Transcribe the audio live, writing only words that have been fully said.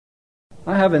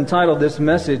I have entitled this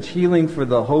message, Healing for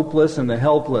the Hopeless and the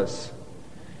Helpless.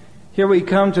 Here we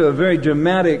come to a very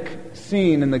dramatic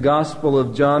scene in the Gospel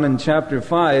of John in chapter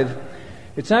 5.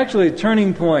 It's actually a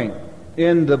turning point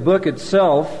in the book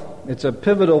itself. It's a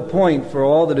pivotal point for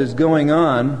all that is going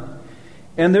on.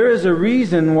 And there is a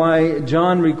reason why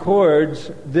John records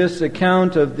this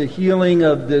account of the healing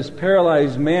of this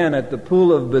paralyzed man at the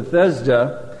pool of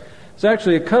Bethesda. It's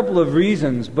actually a couple of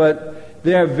reasons, but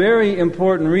they are very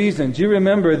important reasons. You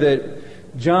remember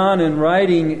that John, in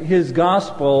writing his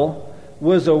gospel,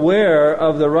 was aware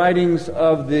of the writings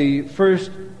of the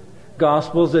first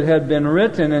gospels that had been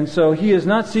written, and so he is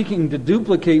not seeking to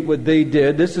duplicate what they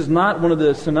did. This is not one of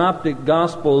the synoptic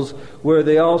gospels where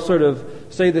they all sort of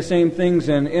say the same things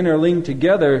and interlink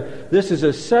together. This is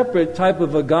a separate type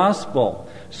of a gospel.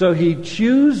 So he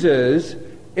chooses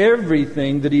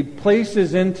everything that he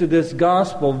places into this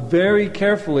gospel very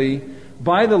carefully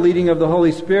by the leading of the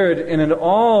Holy Spirit, and it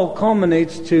all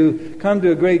culminates to come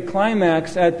to a great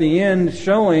climax at the end,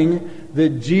 showing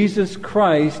that Jesus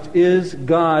Christ is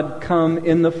God come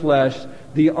in the flesh,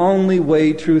 the only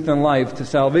way, truth, and life to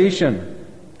salvation.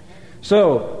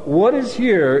 So, what is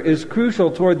here is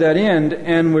crucial toward that end,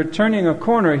 and we're turning a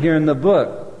corner here in the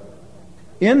book.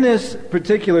 In this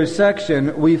particular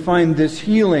section, we find this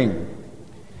healing.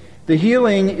 The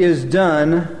healing is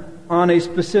done on a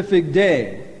specific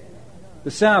day, the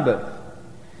Sabbath.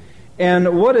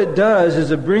 And what it does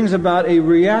is it brings about a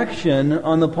reaction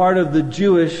on the part of the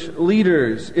Jewish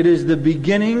leaders. It is the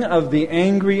beginning of the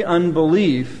angry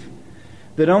unbelief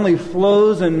that only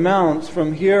flows and mounts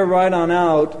from here right on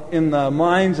out in the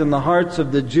minds and the hearts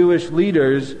of the Jewish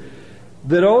leaders,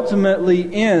 that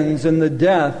ultimately ends in the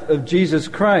death of Jesus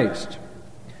Christ.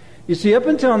 You see, up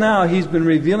until now, he's been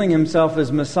revealing himself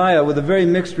as Messiah with a very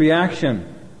mixed reaction.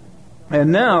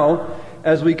 And now,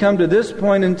 as we come to this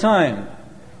point in time,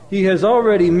 he has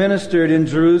already ministered in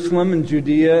Jerusalem and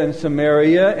Judea and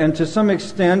Samaria, and to some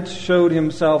extent showed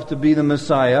himself to be the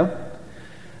Messiah.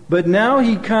 But now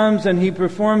he comes and he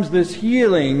performs this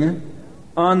healing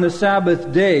on the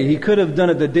Sabbath day. He could have done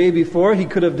it the day before, he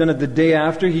could have done it the day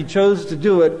after. He chose to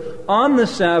do it on the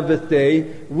Sabbath day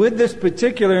with this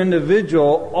particular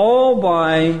individual, all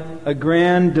by a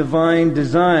grand divine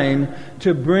design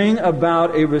to bring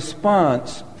about a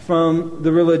response from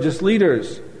the religious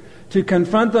leaders, to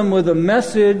confront them with a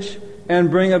message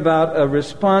and bring about a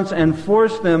response and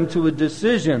force them to a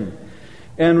decision.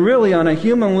 And really, on a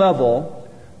human level,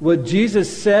 what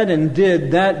Jesus said and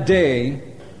did that day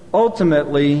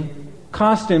ultimately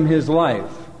cost him his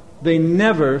life. They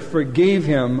never forgave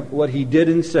him what he did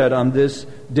and said on this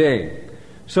day.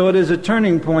 So it is a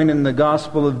turning point in the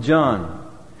Gospel of John.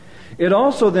 It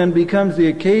also then becomes the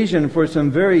occasion for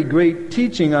some very great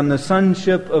teaching on the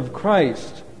sonship of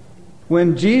Christ.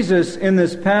 When Jesus in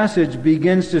this passage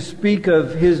begins to speak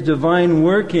of his divine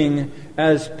working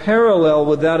as parallel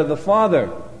with that of the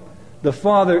Father. The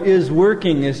Father is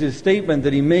working is his statement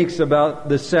that he makes about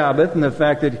the Sabbath and the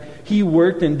fact that he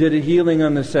worked and did a healing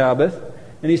on the Sabbath.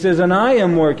 And he says, and I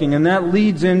am working. And that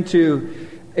leads into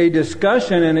a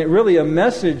discussion and it really a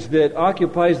message that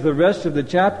occupies the rest of the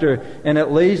chapter, and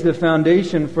it lays the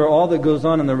foundation for all that goes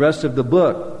on in the rest of the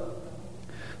book.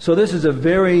 So this is a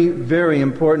very, very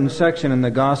important section in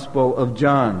the Gospel of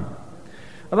John.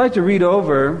 I'd like to read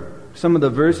over some of the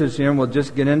verses here, and we'll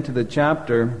just get into the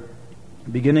chapter,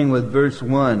 beginning with verse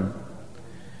 1,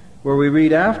 where we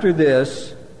read, After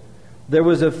this, there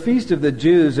was a feast of the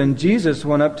Jews, and Jesus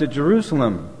went up to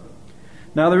Jerusalem.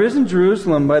 Now there is in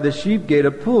Jerusalem by the sheep gate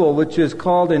a pool, which is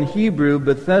called in Hebrew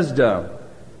Bethesda,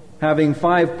 having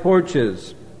 5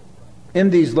 porches. In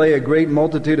these lay a great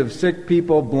multitude of sick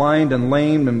people, blind and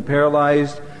lame and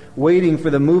paralyzed, waiting for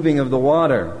the moving of the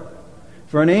water.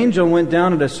 For an angel went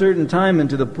down at a certain time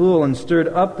into the pool and stirred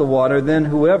up the water. Then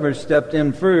whoever stepped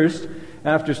in first,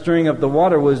 after stirring up the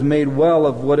water, was made well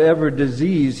of whatever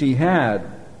disease he had.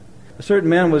 A certain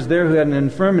man was there who had an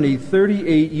infirmity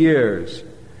 38 years.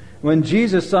 When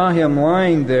Jesus saw him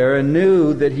lying there and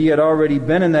knew that he had already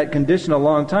been in that condition a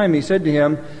long time, he said to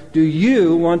him, Do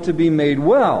you want to be made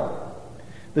well?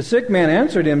 The sick man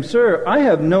answered him, Sir, I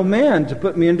have no man to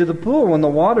put me into the pool when the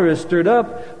water is stirred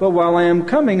up, but while I am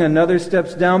coming, another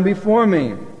steps down before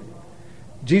me.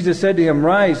 Jesus said to him,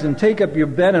 Rise and take up your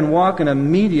bed and walk. And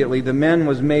immediately the man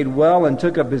was made well and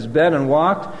took up his bed and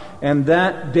walked, and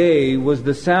that day was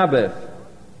the Sabbath.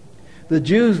 The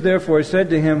Jews therefore said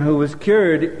to him who was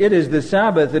cured, It is the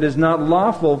Sabbath, it is not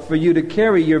lawful for you to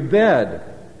carry your bed.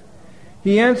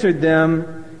 He answered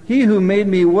them, He who made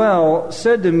me well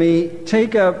said to me,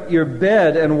 Take up your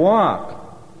bed and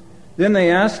walk. Then they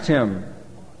asked him,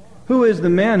 Who is the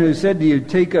man who said to you,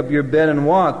 'Take up your bed and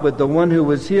walk'?" But the one who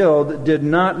was healed did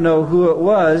not know who it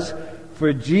was,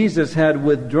 for Jesus had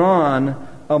withdrawn,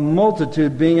 a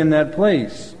multitude being in that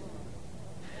place.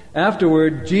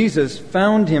 Afterward, Jesus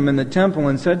found him in the temple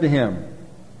and said to him,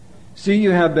 "See,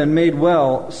 you have been made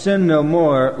well. Sin no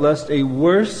more, lest a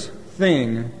worse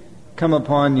thing come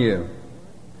upon you."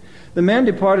 The man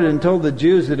departed and told the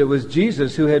Jews that it was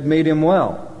Jesus who had made him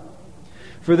well.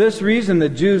 For this reason, the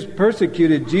Jews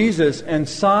persecuted Jesus and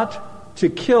sought to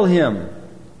kill him,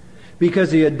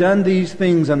 because he had done these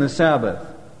things on the Sabbath.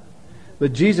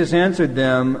 But Jesus answered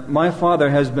them, "My Father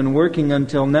has been working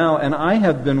until now, and I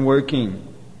have been working."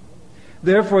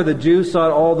 Therefore the Jews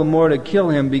sought all the more to kill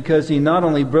him, because he not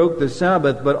only broke the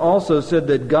Sabbath, but also said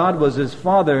that God was his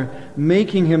Father,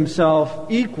 making himself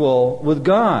equal with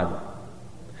God.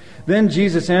 Then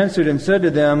Jesus answered and said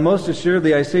to them, "Most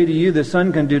assuredly I say to you, the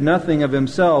Son can do nothing of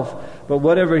himself, but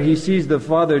whatever he sees the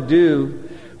Father do,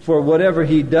 for whatever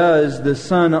he does, the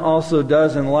Son also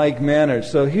does in like manner."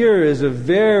 So here is a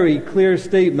very clear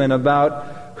statement about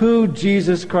who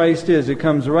Jesus Christ is. It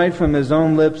comes right from his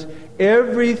own lips.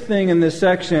 Everything in this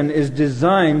section is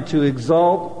designed to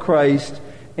exalt Christ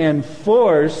and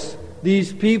force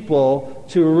these people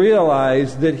to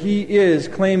realize that he is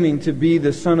claiming to be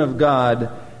the Son of God,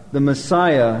 the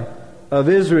Messiah of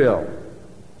Israel.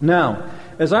 Now,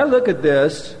 as I look at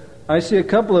this, I see a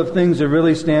couple of things that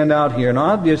really stand out here. And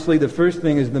obviously, the first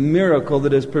thing is the miracle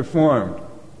that is performed.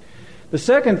 The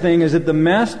second thing is that the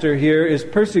Master here is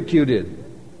persecuted.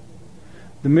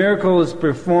 The miracle is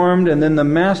performed, and then the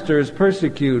Master is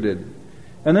persecuted.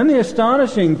 And then the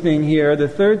astonishing thing here, the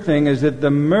third thing, is that the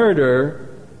murder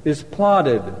is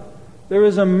plotted. There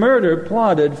is a murder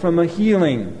plotted from a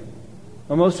healing.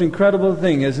 A most incredible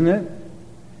thing, isn't it?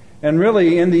 And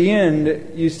really, in the end,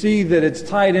 you see that it's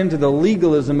tied into the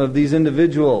legalism of these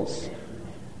individuals.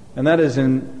 And that is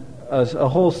in a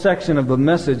whole section of the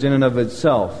message in and of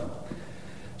itself.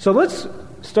 So let's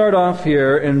start off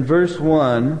here in verse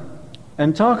 1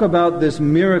 and talk about this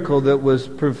miracle that was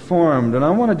performed. And I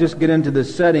want to just get into the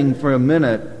setting for a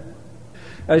minute.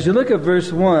 As you look at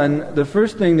verse 1, the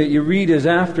first thing that you read is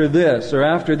 "after this," or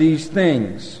 "after these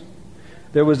things.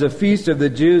 There was a feast of the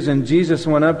Jews, and Jesus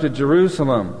went up to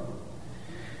Jerusalem."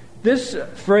 This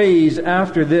phrase,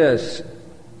 "after this,"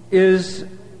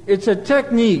 it's a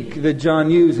technique that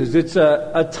John uses. It's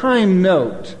a time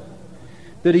note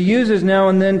that he uses now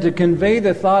and then to convey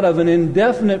the thought of an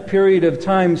indefinite period of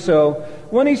time. So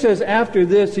when he says "after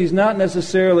this," he's not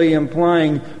necessarily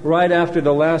implying right after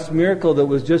the last miracle that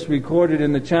was just recorded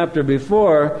in the chapter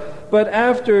before, but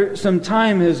after some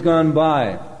time has gone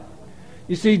by.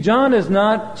 You see, John is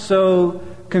not so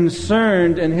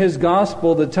concerned in his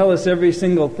gospel to tell us every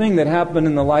single thing that happened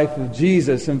in the life of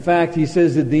Jesus. In fact, he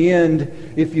says at the end,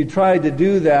 if you tried to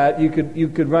do that, you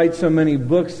could write so many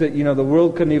books that, the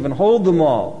world couldn't even hold them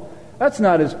all. That's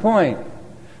not his point.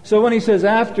 So when he says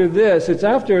 "after this," it's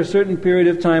after a certain period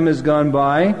of time has gone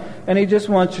by, and he just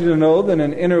wants you to know that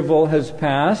an interval has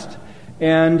passed,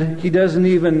 and he doesn't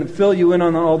even fill you in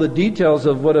on all the details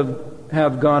of what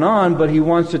have gone on, but he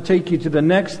wants to take you to the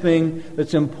next thing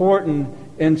that's important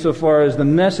insofar as the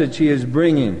message he is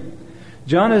bringing.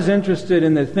 John is interested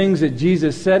in the things that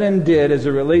Jesus said and did as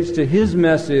it relates to his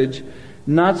message,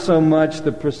 not so much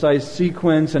the precise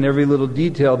sequence and every little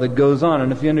detail that goes on.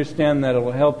 And if you understand that, it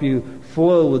will help you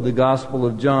flow with the Gospel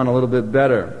of John a little bit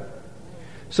better.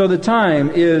 So the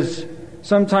time is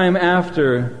sometime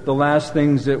after the last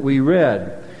things that we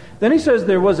read. Then he says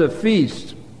there was a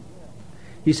feast.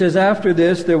 He says, "After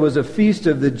this, there was a feast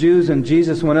of the Jews, and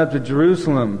Jesus went up to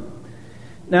Jerusalem."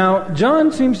 Now,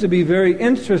 John seems to be very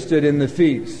interested in the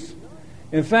feasts.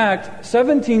 In fact,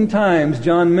 17 times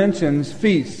John mentions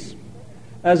feasts,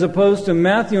 as opposed to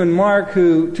Matthew and Mark,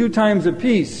 who 2 times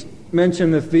apiece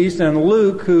mention the feast, and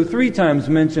Luke, who 3 times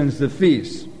mentions the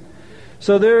feast.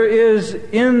 So there is,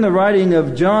 in the writing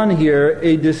of John here,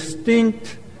 a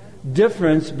distinct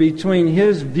difference between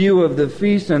his view of the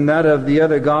feast and that of the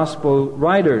other gospel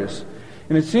writers.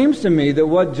 And it seems to me that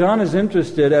what John is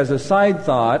interested, as a side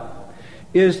thought,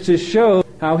 is to show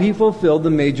how he fulfilled the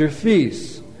major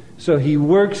feasts. So he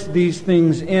works these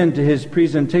things into his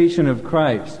presentation of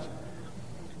Christ.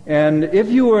 And if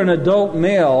you were an adult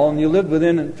male and you lived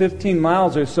within 15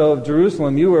 miles or so of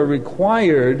Jerusalem, you were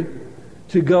required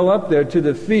to go up there to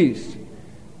the feast.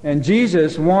 And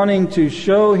Jesus, wanting to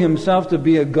show himself to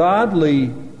be a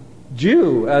godly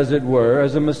Jew, as it were,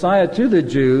 as a Messiah to the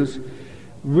Jews,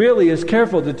 really is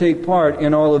careful to take part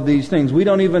in all of these things. We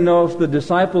don't even know if the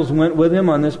disciples went with him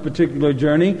on this particular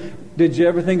journey. Did you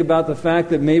ever think about the fact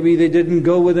that maybe they didn't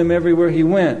go with him everywhere he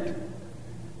went?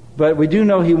 But we do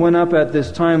know he went up at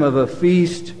this time of a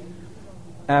feast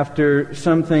after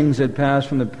some things had passed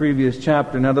from the previous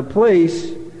chapter. Now the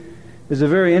place is a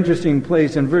very interesting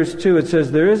place. In verse 2 it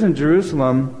says, "There is in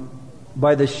Jerusalem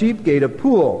by the sheep gate a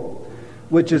pool,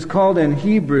 which is called in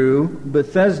Hebrew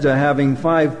Bethesda, having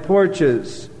 5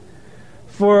 porches."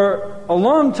 For a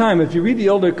long time, if you read the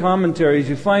older commentaries,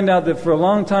 you find out that for a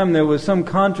long time there was some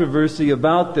controversy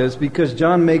about this, because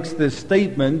John makes this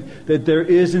statement that there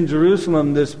is in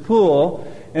Jerusalem this pool,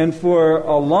 and for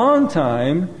a long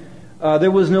time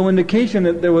there was no indication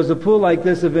that there was a pool like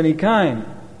this of any kind.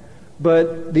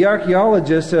 But the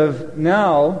archaeologists have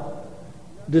now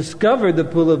discovered the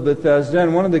pool of Bethesda,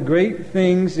 and one of the great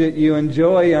things that you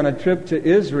enjoy on a trip to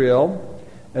Israel,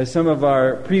 as some of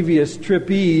our previous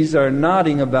trippees are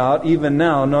nodding about, even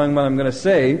now, knowing what I'm going to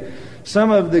say, some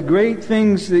of the great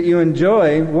things that you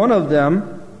enjoy, one of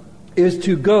them is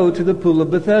to go to the pool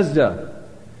of Bethesda.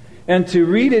 And to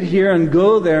read it here and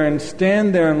go there and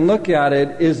stand there and look at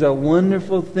it is a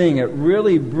wonderful thing. It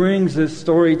really brings this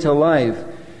story to life.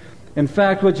 In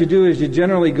fact, what you do is you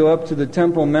generally go up to the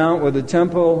Temple Mount where the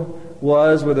temple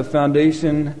was, where the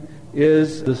foundation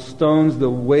is, the stones, the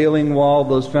Wailing Wall,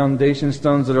 those foundation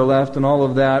stones that are left and all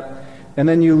of that. And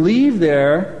then you leave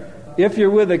there. If you're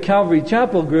with a Calvary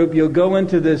Chapel group, you'll go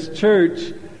into this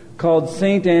church called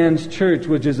St. Anne's Church,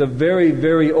 which is a very,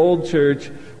 very old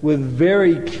church with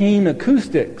very keen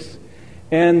acoustics.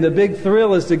 And the big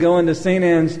thrill is to go into St.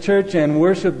 Anne's Church and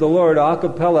worship the Lord a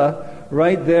cappella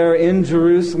right there in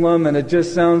Jerusalem, and it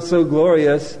just sounds so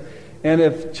glorious. And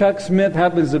if Chuck Smith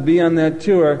happens to be on that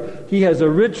tour, he has a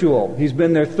ritual. He's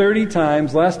been there 30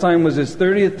 times. Last time was his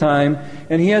 30th time.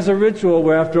 And he has a ritual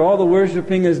where after all the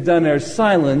worshiping is done, there's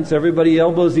silence. Everybody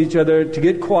elbows each other to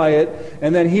get quiet.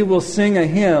 And then he will sing a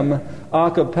hymn a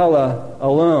cappella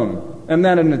alone. And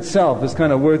that in itself is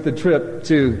kind of worth the trip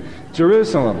to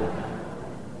Jerusalem.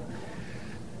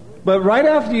 But right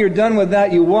after you're done with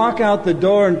that, you walk out the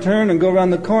door and turn and go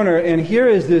around the corner, and here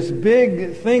is this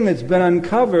big thing that's been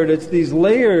uncovered. It's these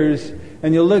layers,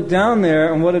 and you look down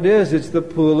there, and what it is, it's the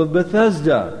pool of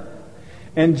Bethesda.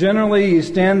 And generally you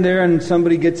stand there and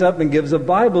somebody gets up and gives a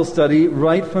Bible study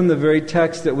right from the very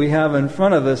text that we have in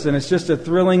front of us, and it's just a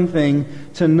thrilling thing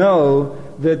to know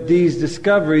that these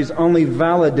discoveries only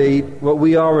validate what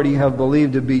we already have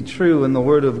believed to be true in the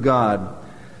Word of God.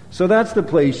 So that's the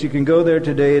place. You can go there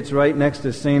today. It's right next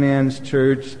to St. Anne's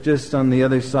Church, just on the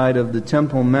other side of the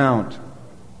Temple Mount.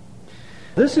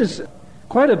 This is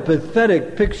quite a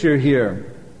pathetic picture here.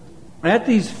 At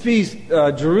these feasts,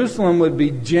 Jerusalem would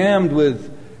be jammed with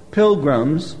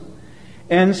pilgrims.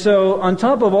 And so on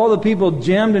top of all the people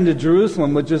jammed into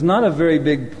Jerusalem, which is not a very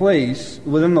big place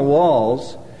within the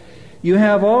walls, you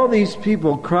have all these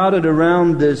people crowded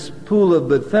around this pool of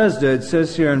Bethesda. It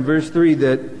says here in verse 3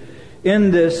 that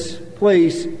in this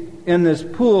place, in this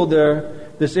pool,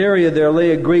 this area, there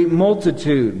lay a great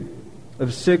multitude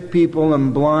of sick people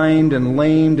and blind and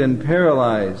lamed and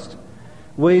paralyzed,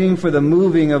 waiting for the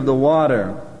moving of the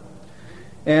water.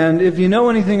 And if you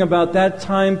know anything about that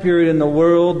time period in the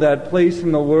world, that place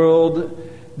in the world,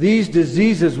 these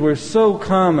diseases were so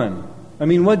common. I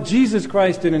mean, what Jesus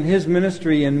Christ did in His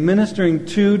ministry and ministering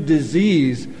to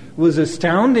disease was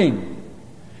astounding.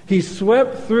 He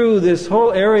swept through this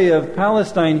whole area of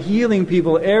Palestine, healing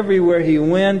people everywhere He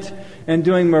went and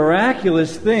doing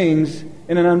miraculous things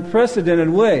in an unprecedented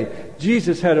way.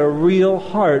 Jesus had a real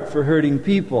heart for hurting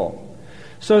people.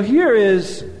 So here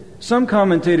is, some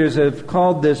commentators have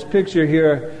called this picture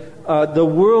here, the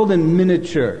world in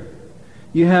miniature.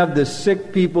 You have the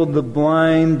sick people, the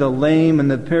blind, the lame, and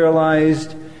the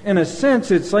paralyzed. In a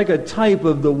sense, it's like a type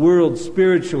of the world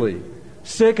spiritually.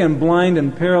 Sick and blind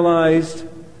and paralyzed,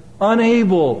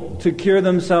 unable to cure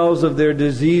themselves of their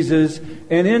diseases,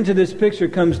 and into this picture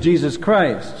comes Jesus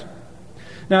Christ.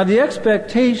 Now, the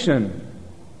expectation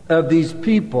of these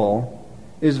people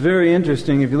is very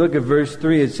interesting. If you look at verse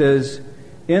 3, it says,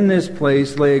 "In this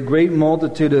place lay a great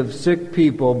multitude of sick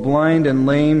people, blind and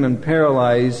lame and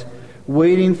paralyzed,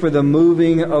 waiting for the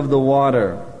moving of the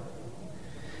water."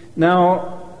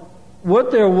 Now, what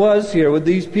there was here with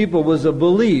these people was a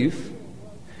belief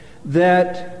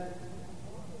that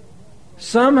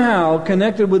somehow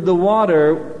connected with the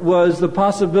water was the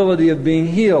possibility of being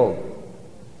healed.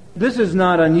 This is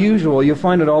not unusual. You'll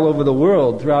find it all over the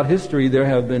world. Throughout history, there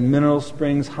have been mineral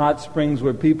springs, hot springs,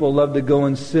 where people love to go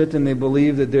and sit, and they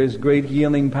believe that there's great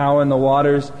healing power in the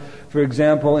waters. For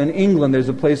example, in England, there's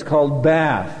a place called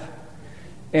Bath.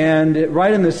 And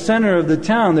right in the center of the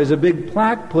town, there's a big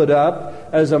plaque put up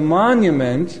as a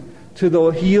monument to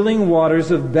the healing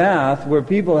waters of Bath, where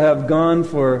people have gone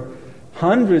for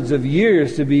hundreds of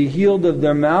years to be healed of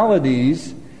their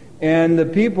maladies, and the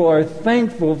people are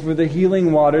thankful for the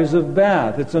healing waters of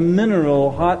Bath. It's a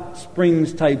mineral, hot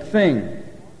springs type thing.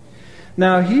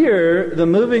 Now here, the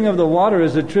moving of the water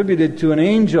is attributed to an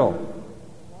angel.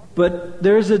 But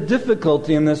there's a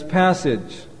difficulty in this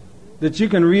passage that you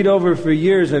can read over for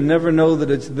years and never know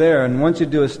that it's there. And once you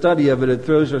do a study of it, it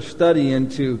throws your study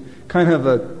into kind of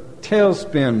a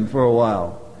tailspin for a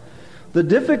while. The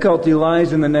difficulty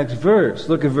lies in the next verse.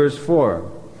 Look at verse 4.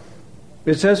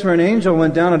 It says, "For an angel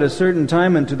went down at a certain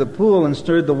time into the pool and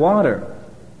stirred the water.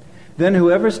 Then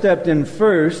whoever stepped in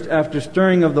first after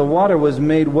stirring of the water was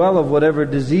made well of whatever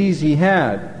disease he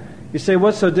had." You say,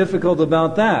 what's so difficult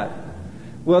about that?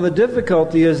 Well, the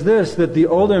difficulty is this, that the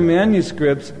older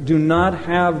manuscripts do not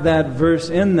have that verse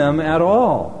in them at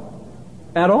all.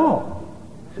 At all.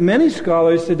 Many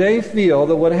scholars today feel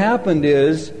that what happened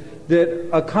is that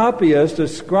a copyist, a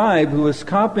scribe who was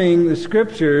copying the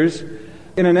Scriptures,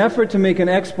 in an effort to make an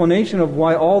explanation of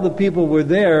why all the people were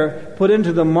there, put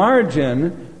into the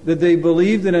margin that they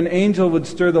believed that an angel would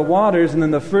stir the waters, and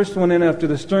then the first one in after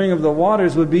the stirring of the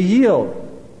waters would be healed.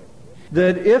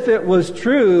 That if it was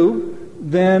true,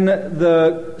 then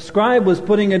the scribe was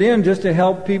putting it in just to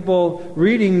help people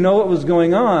reading know what was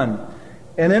going on.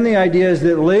 And then the idea is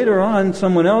that later on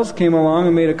someone else came along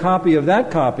and made a copy of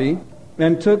that copy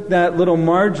and took that little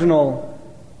marginal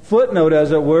footnote,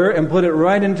 as it were, and put it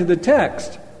right into the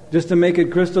text just to make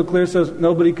it crystal clear so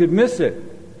nobody could miss it.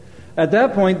 At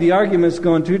that point, the arguments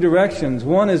go in two directions.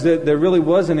 One is that there really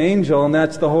was an angel, and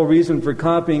that's the whole reason for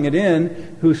copying it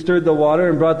in, who stirred the water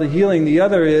and brought the healing. The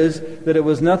other is that it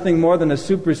was nothing more than a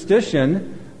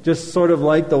superstition, just sort of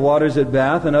like the waters at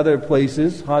Bath and other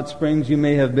places, hot springs you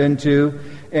may have been to,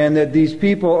 and that these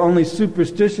people only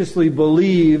superstitiously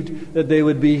believed that they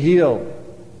would be healed.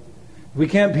 We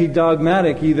can't be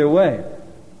dogmatic either way.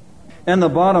 And the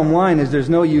bottom line is there's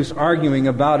no use arguing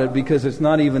about it because it's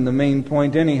not even the main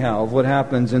point anyhow of what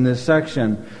happens in this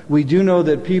section. We do know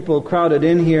that people crowded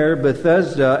in here,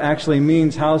 Bethesda actually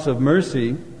means house of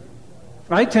mercy.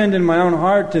 I tend in my own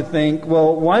heart to think,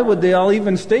 well, why would they all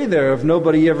even stay there if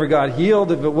nobody ever got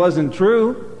healed, if it wasn't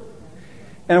true?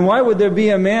 And why would there be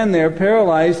a man there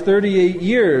paralyzed 38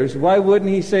 years? Why wouldn't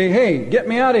he say, hey, get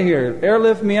me out of here,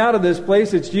 airlift me out of this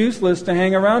place, it's useless to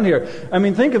hang around here? I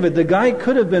mean, think of it, the guy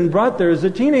could have been brought there as a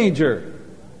teenager.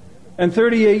 And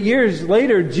 38 years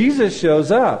later, Jesus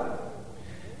shows up.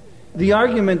 The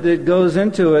argument that goes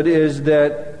into it is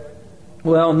that,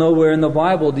 well, nowhere in the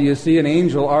Bible do you see an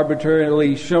angel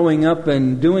arbitrarily showing up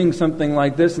and doing something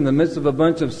like this in the midst of a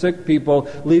bunch of sick people,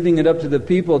 leaving it up to the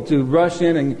people to rush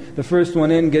in, and the first one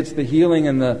in gets the healing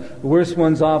and the worst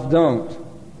ones off don't.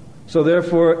 So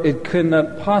therefore, it could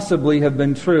not possibly have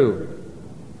been true.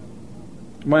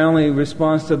 My only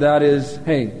response to that is,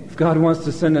 hey, if God wants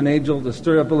to send an angel to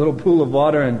stir up a little pool of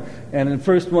water and the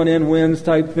first one in wins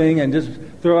type thing and just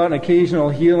throw out an occasional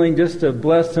healing just to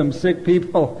bless some sick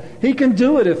people, He can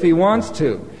do it if He wants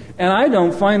to. And I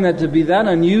don't find that to be that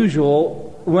unusual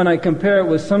when I compare it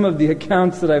with some of the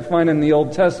accounts that I find in the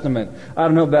Old Testament. I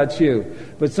don't know about you,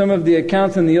 but some of the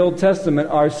accounts in the Old Testament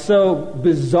are so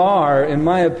bizarre, in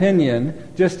my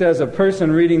opinion, just as a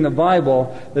person reading the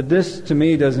Bible, that this to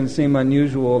me doesn't seem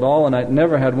unusual at all, and I'd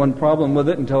never had one problem with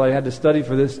it until I had to study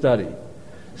for this study.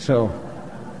 So,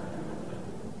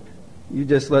 you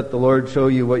just let the Lord show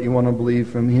you what you want to believe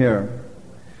from here.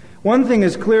 One thing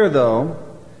is clear, though.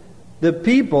 The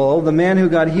people, the man who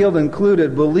got healed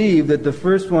included, believed that the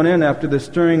first one in after the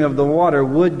stirring of the water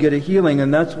would get a healing,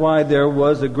 and that's why there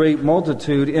was a great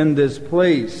multitude in this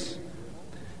place.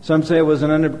 Some say it was an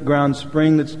underground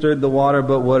spring that stirred the water,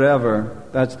 but whatever.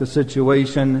 That's the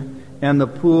situation. And the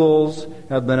pools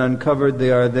have been uncovered.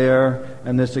 They are there,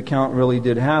 and this account really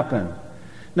did happen.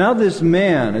 Now this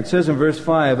man, it says in verse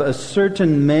 5, a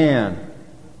certain man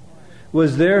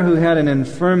was there who had an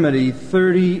infirmity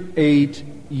 38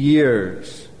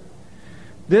 years.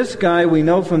 This guy we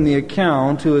know from the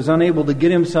account who is unable to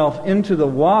get himself into the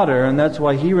water, and that's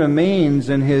why he remains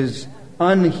in his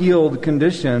unhealed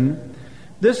condition.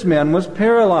 This man was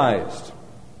paralyzed.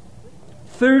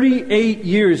 38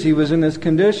 years he was in this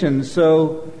condition,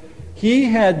 so he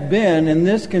had been in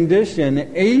this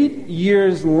condition 8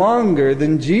 years longer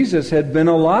than Jesus had been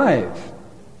alive.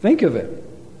 Think of it.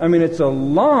 I mean, it's a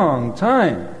long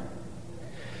time.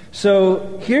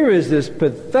 So here is this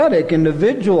pathetic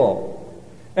individual,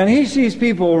 and he sees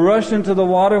people rush into the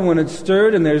water when it's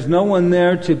stirred, and there's no one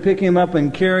there to pick him up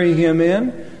and carry him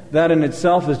in. That in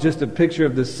itself is just a picture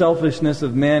of the selfishness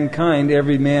of mankind,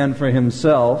 every man for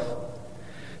himself.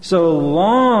 So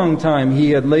long time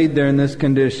he had laid there in this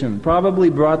condition, probably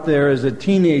brought there as a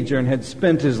teenager and had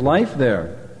spent his life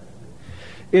there.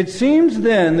 It seems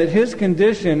then that his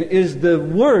condition is the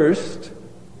worst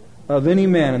of any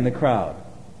man in the crowd.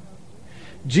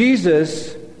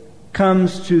 Jesus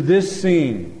comes to this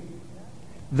scene.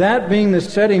 That being the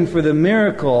setting for the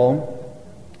miracle,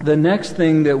 the next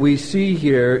thing that we see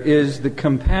here is the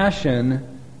compassion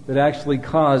that actually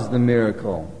caused the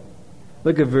miracle.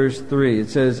 Look at verse 3. It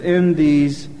says, "In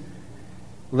these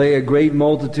lay a great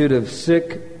multitude of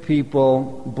sick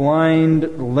people,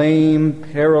 blind, lame,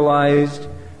 paralyzed,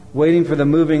 waiting for the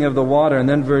moving of the water." And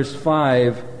then verse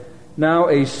 5, "Now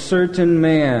a certain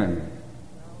man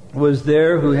was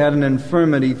there who had an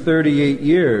infirmity 38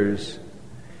 years.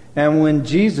 And when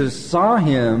Jesus saw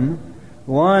him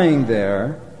lying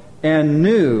there and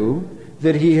knew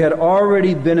that he had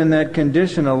already been in that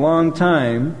condition a long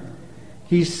time,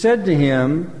 he said to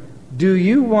him, 'Do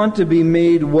you want to be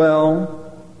made well?'"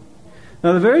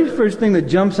 Now the very first thing that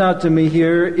jumps out to me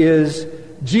here is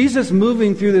Jesus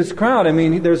moving through this crowd. I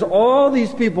mean, there's all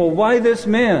these people. Why this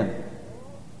man?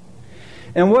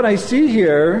 And what I see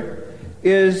here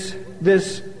is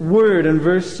this word in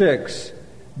verse 6.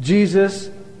 Jesus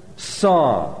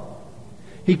saw.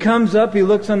 He comes up, he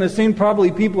looks on the scene.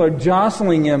 Probably people are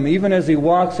jostling him even as he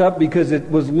walks up, because it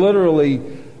was literally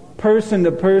person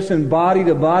to person, body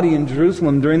to body in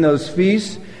Jerusalem during those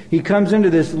feasts. He comes into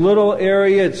this little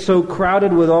area. It's so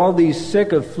crowded with all these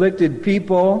sick, afflicted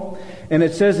people. And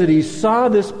it says that he saw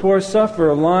this poor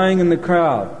sufferer lying in the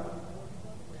crowd.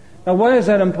 Now, why is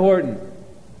that important?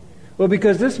 Well,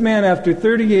 because this man, after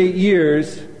 38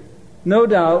 years, no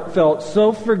doubt felt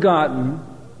so forgotten,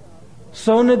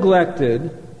 so neglected,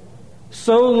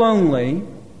 so lonely,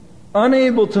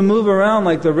 unable to move around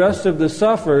like the rest of the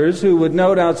sufferers, who would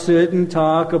no doubt sit and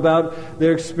talk about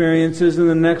their experiences in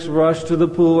the next rush to the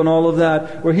pool and all of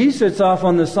that, where he sits off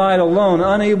on the side alone,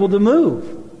 unable to move.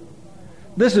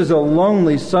 This is a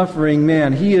lonely, suffering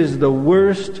man. He is the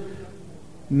worst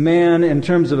man in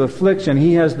terms of affliction.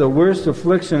 He has the worst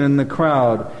affliction in the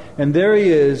crowd. And there he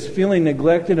is, feeling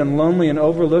neglected and lonely and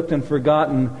overlooked and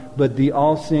forgotten, but the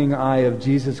all-seeing eye of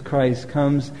Jesus Christ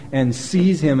comes and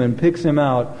sees him and picks him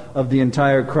out of the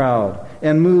entire crowd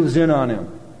and moves in on him.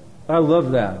 I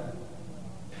love that,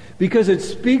 because it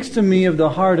speaks to me of the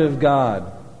heart of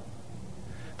God.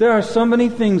 There are so many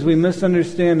things we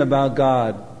misunderstand about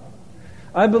God.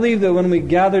 I believe that when we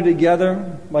gather together,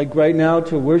 like right now,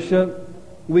 to worship,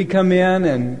 we come in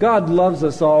and God loves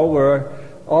us all.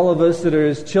 All of us that are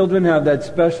His children have that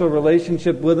special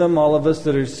relationship with Him. All of us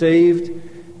that are saved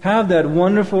have that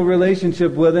wonderful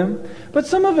relationship with Him. But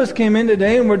some of us came in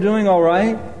today and we're doing all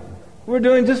right. We're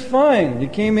doing just fine. You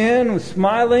came in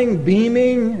smiling,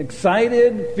 beaming,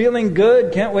 excited, feeling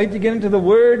good, can't wait to get into the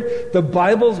Word. The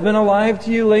Bible's been alive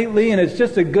to you lately, and it's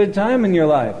just a good time in your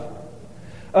life.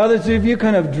 Others of you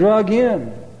kind of drug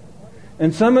in.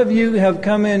 And some of you have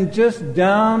come in just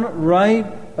downright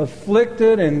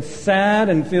afflicted and sad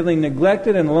and feeling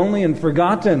neglected and lonely and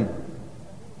forgotten.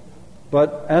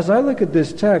 But as I look at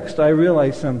this text, I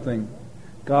realize something.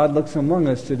 God looks among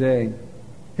us today.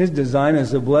 His design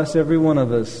is to bless every one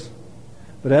of us.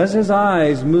 But as His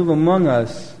eyes move among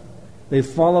us, they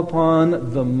fall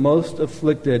upon the most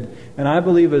afflicted. And I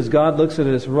believe as God looks at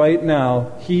us right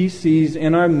now, He sees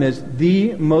in our midst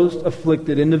the most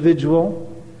afflicted individual,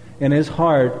 and His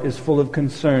heart is full of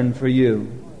concern for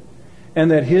you.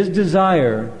 And that His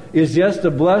desire is just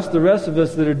to bless the rest of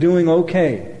us that are doing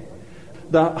okay.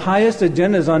 The highest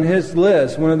agendas on His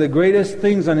list, one of the greatest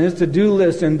things on His to-do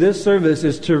list in this service,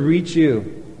 is to reach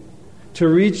you. To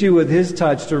reach you with His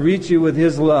touch, to reach you with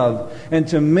His love, and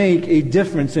to make a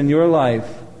difference in your life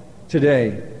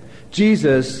today.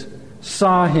 Jesus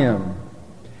saw him,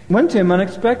 went to him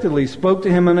unexpectedly, spoke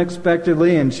to him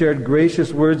unexpectedly, and shared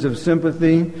gracious words of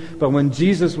sympathy. But when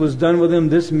Jesus was done with him,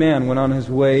 this man went on his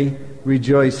way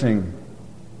rejoicing.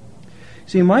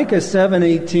 See, Micah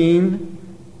 7:18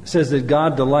 says that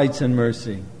God delights in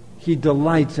mercy. He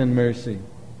delights in mercy.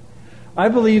 I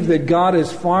believe that God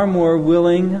is far more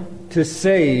willing to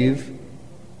save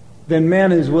than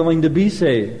man is willing to be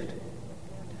saved.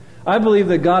 I believe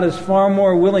that God is far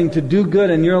more willing to do good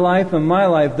in your life and my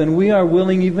life than we are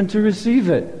willing even to receive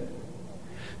it.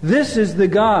 This is the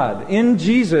God in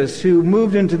Jesus who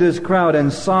moved into this crowd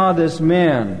and saw this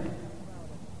man.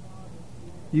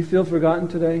 You feel forgotten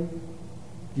today?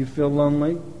 You feel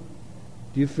lonely?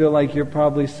 Do you feel like you're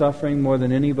probably suffering more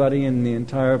than anybody in the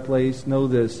entire place? Know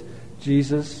this: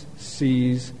 Jesus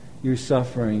sees your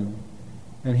suffering,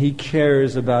 and He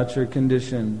cares about your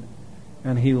condition,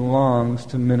 and He longs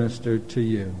to minister to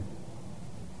you.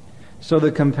 So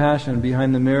the compassion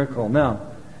behind the miracle. Now,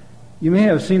 you may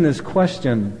have seen this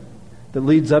question that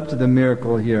leads up to the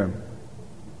miracle here.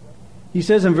 He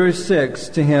says in verse 6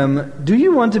 to him, "Do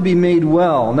you want to be made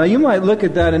well?" Now you might look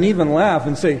at that and even laugh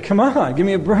and say, "Come on, give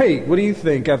me a break. What do you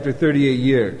think after 38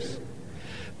 years?"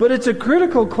 But it's a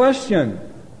critical question,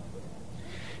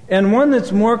 and one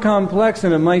that's more complex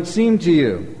than it might seem to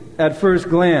you at first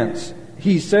glance.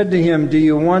 He said to him, "Do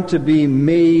you want to be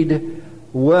made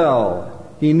well?"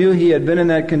 He knew he had been in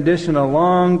that condition a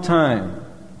long time.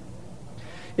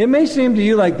 It may seem to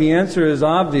you like the answer is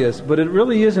obvious, but it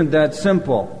really isn't that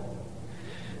simple.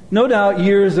 No doubt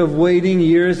years of waiting,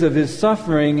 years of his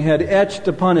suffering had etched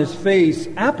upon his face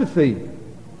apathy.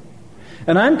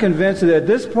 And I'm convinced that at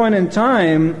this point in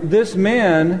time, this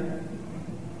man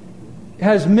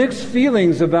has mixed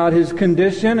feelings about his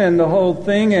condition and the whole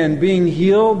thing and being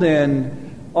healed and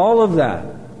all of that.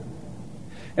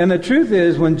 And the truth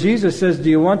is, when Jesus says, "Do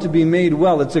you want to be made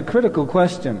well?" it's a critical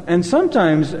question. And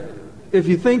sometimes, if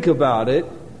you think about it,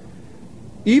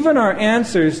 even our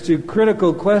answers to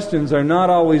critical questions are not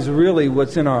always really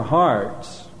what's in our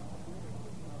hearts.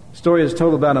 A story is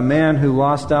told about a man who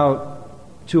lost out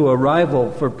to a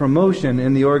rival for promotion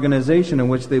in the organization in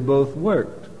which they both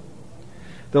worked.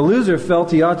 The loser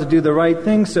felt he ought to do the right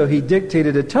thing, so he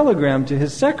dictated a telegram to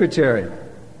his secretary.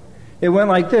 It went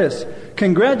like this: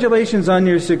 "Congratulations on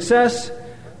your success.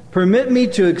 Permit me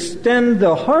to extend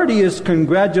the heartiest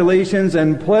congratulations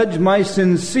and pledge my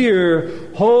sincere,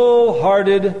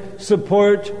 wholehearted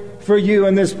support for you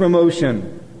in this promotion."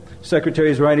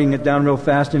 Secretary's writing it down real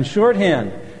fast in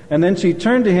shorthand. And then she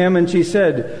turned to him and she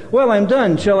said, "Well, I'm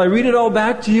done. Shall I read it all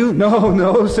back to you?"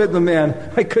 No, said the man.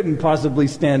 "I couldn't possibly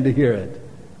stand to hear it."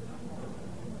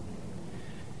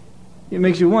 It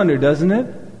makes you wonder, doesn't it?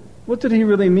 What did he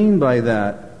really mean by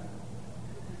that?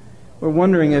 We're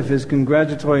wondering if his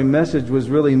congratulatory message was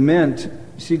really meant.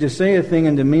 See, to say a thing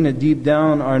and to mean it deep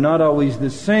down are not always the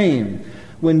same.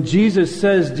 When Jesus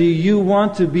says, "Do you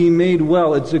want to be made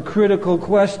well?" it's a critical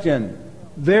question.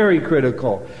 Very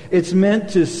critical. It's meant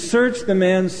to search the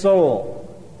man's soul.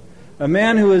 A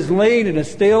man who is laid in a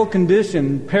stale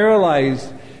condition, paralyzed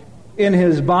in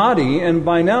his body, and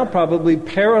by now probably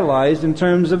paralyzed in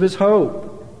terms of his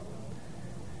hope.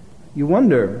 You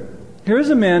wonder, here's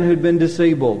a man who'd been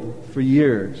disabled for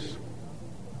years,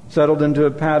 settled into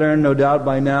a pattern, no doubt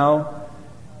by now.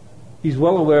 He's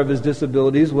well aware of his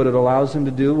disabilities, what it allows him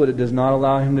to do, what it does not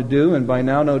allow him to do, and by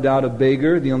now, no doubt, a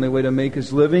beggar, the only way to make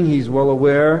his living. He's well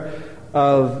aware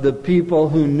of the people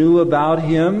who knew about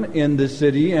him in the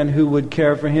city and who would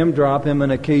care for him, drop him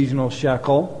an occasional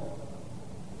shekel.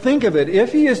 Think of it,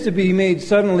 if he is to be made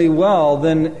suddenly well,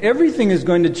 then everything is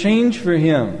going to change for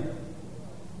him.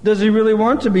 Does he really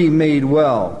want to be made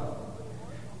well?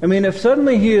 I mean, if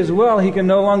suddenly he is well, he can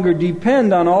no longer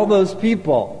depend on all those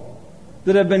people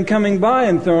that have been coming by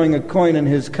and throwing a coin in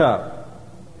his cup.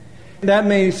 That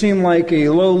may seem like a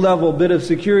low-level bit of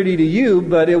security to you,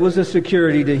 but it was a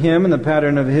security to him in the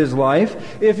pattern of his life.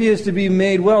 If he is to be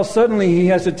made well, suddenly he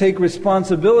has to take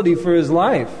responsibility for his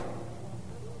life.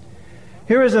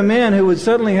 Here is a man who would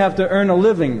suddenly have to earn a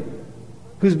living,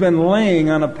 who's been laying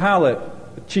on a pallet,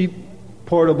 a cheap,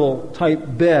 portable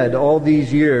type bed all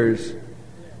these years.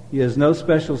 He has no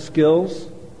special skills.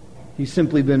 He's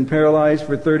simply been paralyzed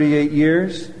for 38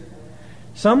 years.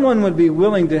 Someone would be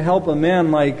willing to help a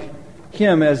man like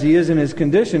him as he is in his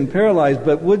condition, paralyzed,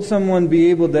 but would someone be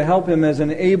able to help him as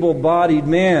an able-bodied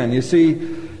man? You see,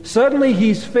 suddenly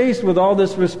he's faced with all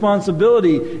this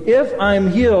responsibility. If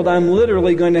I'm healed, I'm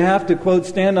literally going to have to, quote,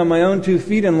 stand on my own 2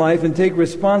 feet in life and take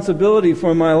responsibility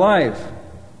for my life.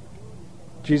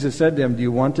 Jesus said to him, "Do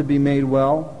you want to be made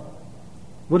well?"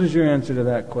 What is your answer to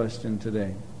that question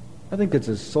today? I think it's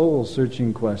a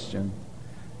soul-searching question.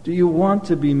 Do you want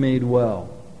to be made well?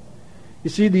 You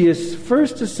see, the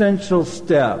first essential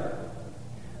step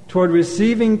toward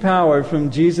receiving power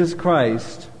from Jesus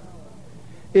Christ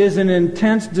is an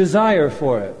intense desire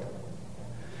for it.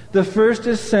 The first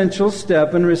essential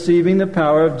step in receiving the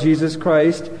power of Jesus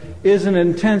Christ is an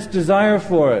intense desire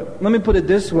for it. Let me put it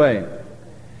this way.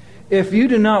 If you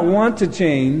do not want to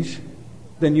change,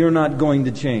 then you're not going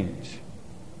to change.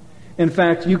 In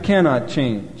fact, you cannot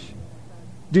change.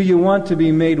 Do you want to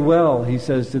be made well, he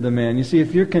says to the man. You see,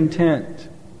 if you're content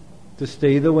to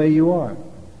stay the way you are,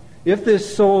 if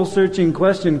this soul-searching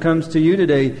question comes to you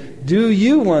today, do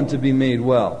you want to be made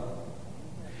well?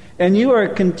 And you are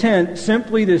content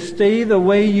simply to stay the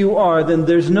way you are, then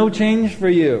there's no change for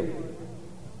you.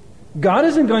 God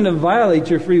isn't going to violate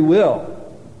your free will.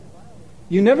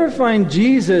 You never find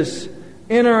Jesus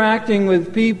interacting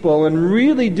with people and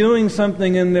really doing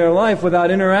something in their life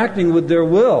without interacting with their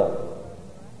will.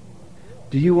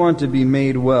 Do you want to be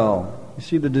made well? You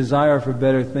see, the desire for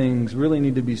better things really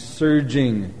need to be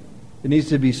surging It needs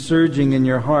to be surging in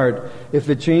your heart if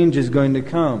a change is going to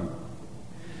come.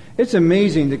 It's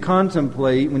amazing to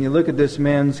contemplate when you look at this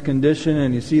man's condition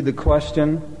and you see the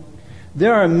question.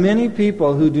 There are many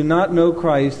people who do not know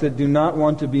Christ that do not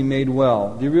want to be made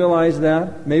well. Do you realize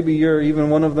that? Maybe you're even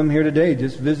one of them here today,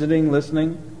 just visiting,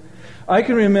 listening. I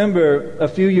can remember a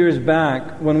few years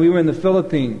back when we were in the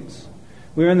Philippines.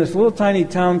 We were in this little tiny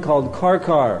town called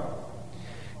Karkar.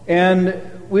 And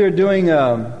we were doing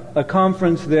a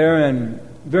conference there in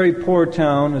a very poor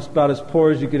town. It's about as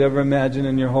poor as you could ever imagine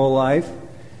in your whole life.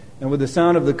 And with the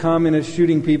sound of the communists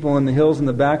shooting people in the hills in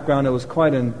the background, it was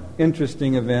quite an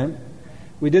interesting event.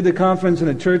 We did the conference in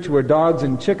a church where dogs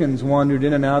and chickens wandered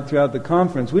in and out throughout the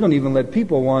conference. We don't even let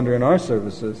people wander in our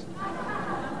services.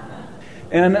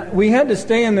 And we had to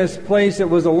stay in this place. It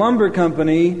was a lumber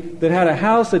company that had a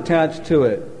house attached to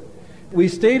it. We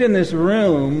stayed in this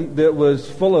room that was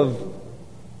full of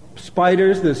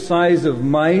spiders the size of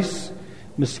mice,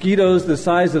 mosquitoes the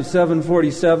size of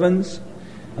 747s.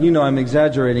 You know I'm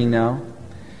exaggerating now.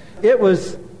 It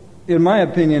was, in my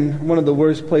opinion, one of the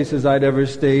worst places I'd ever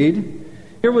stayed.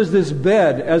 Here was this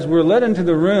bed. As we're led into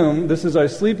the room, this is our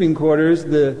sleeping quarters,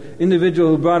 the individual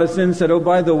who brought us in said, "Oh,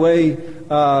 by the way,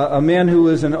 a man who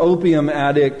was an opium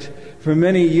addict for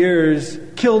many years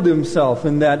killed himself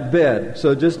in that bed.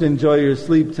 So just enjoy your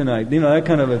sleep tonight." You know, that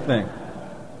kind of a thing.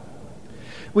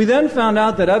 We then found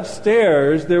out that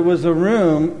upstairs there was a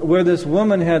room where this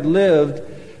woman had lived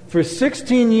for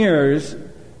 16 years.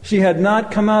 She had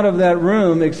not come out of that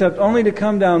room except only to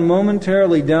come down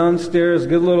momentarily downstairs,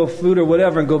 get a little food or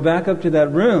whatever, and go back up to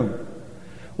that room.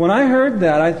 When I heard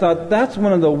that, I thought, that's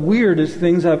one of the weirdest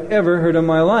things I've ever heard in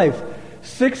my life.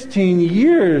 16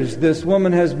 years this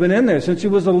woman has been in there, since she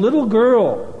was a little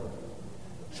girl.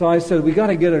 So I said, we got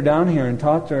to get her down here and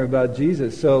talk to her about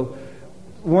Jesus. So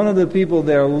one of the people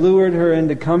there lured her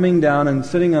into coming down and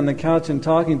sitting on the couch and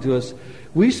talking to us.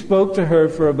 We spoke to her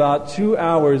for about 2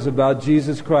 hours about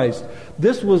Jesus Christ.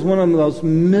 This was one of the most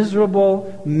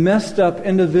miserable, messed up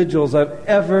individuals I've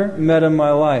ever met in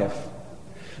my life.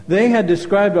 They had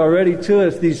described already to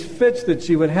us these fits that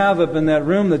she would have up in that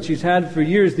room that she's had for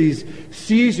years, these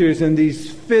seizures and these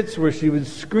fits where she would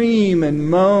scream and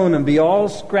moan and be all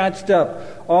scratched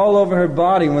up all over her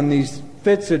body when these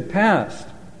fits had passed.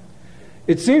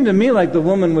 It seemed to me like the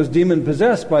woman was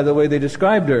demon-possessed by the way they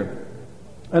described her.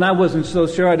 And I wasn't so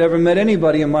sure I'd ever met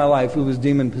anybody in my life who was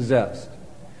demon-possessed.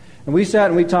 And we sat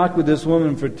and we talked with this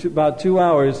woman for about 2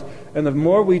 hours, and the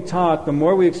more we talked, the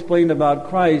more we explained about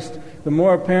Christ, the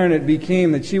more apparent it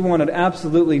became that she wanted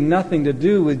absolutely nothing to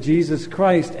do with Jesus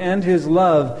Christ and His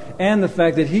love and the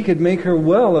fact that He could make her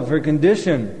well of her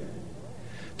condition.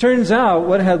 Turns out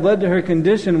what had led to her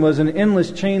condition was an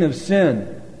endless chain of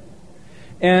sin.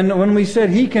 And when we said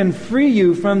He can free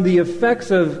you from the effects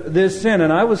of this sin,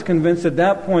 and I was convinced at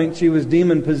that point she was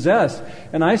demon-possessed,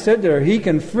 and I said to her, He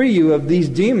can free you of these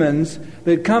demons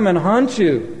that come and haunt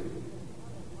you.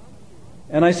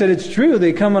 And I said, it's true,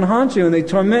 they come and haunt you and they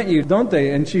torment you, don't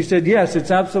they? And she said, yes,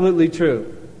 it's absolutely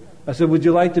true. I said, would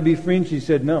you like to be free? And she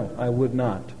said, no, I would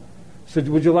not. I said,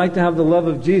 would you like to have the love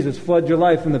of Jesus flood your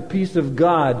life and the peace of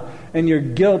God and your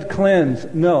guilt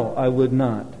cleansed? No, I would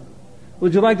not.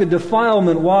 Would you like the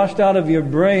defilement washed out of your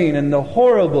brain and the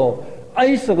horrible,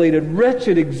 isolated,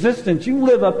 wretched existence you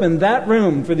live up in that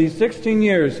room for these 16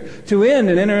 years to end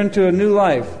and enter into a new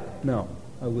life? No,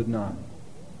 I would not.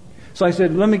 So I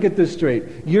said, let me get this straight.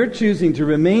 You're choosing to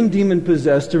remain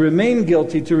demon-possessed, to remain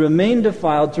guilty, to remain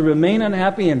defiled, to remain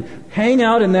unhappy and hang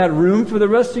out in that room for the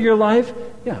rest of your life?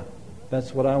 Yeah,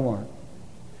 that's what I want.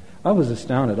 I was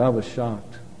astounded. I was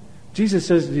shocked. Jesus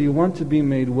says, do you want to be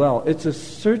made well? It's a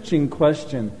searching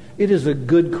question. It is a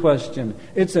good question.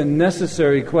 It's a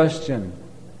necessary question.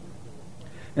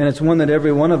 And it's one that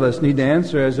every one of us need to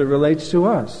answer as it relates to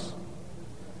us.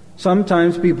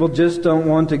 Sometimes people just don't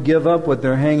want to give up what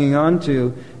they're hanging on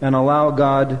to and allow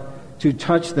God to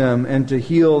touch them and to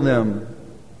heal them.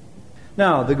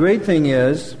 Now, the great thing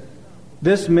is,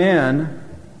 this man,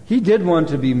 he did want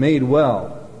to be made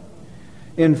well.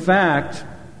 In fact,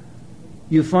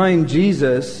 you find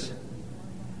Jesus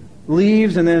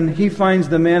leaves and then he finds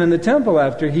the man in the temple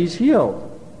after he's healed.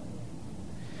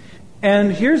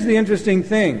 And here's the interesting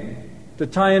thing to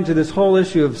tie into this whole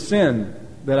issue of sin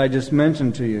that I just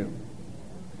mentioned to you.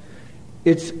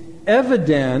 It's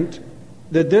evident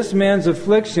that this man's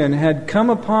affliction had come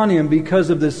upon him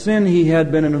because of the sin he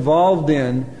had been involved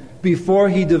in before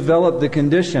he developed the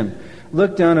condition.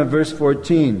 Look down at verse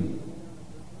 14.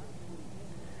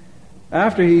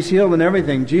 After he's healed and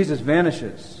everything, Jesus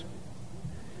vanishes.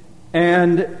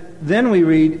 And then we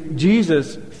read,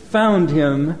 Jesus found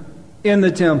him in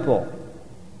the temple.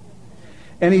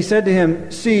 And he said to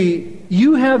him, "See,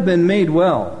 you have been made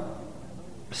well.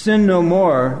 Sin no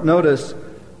more," notice,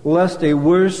 "lest a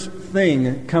worse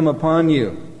thing come upon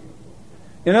you."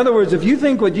 In other words, if you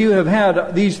think what you have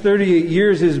had these 38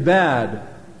 years is bad,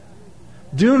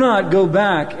 do not go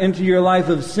back into your life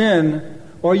of sin,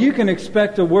 or you can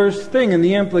expect a worse thing. And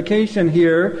the implication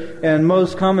here, and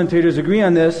most commentators agree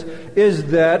on this, is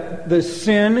that the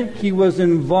sin he was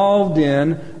involved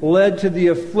in led to the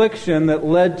affliction that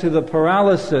led to the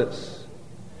paralysis.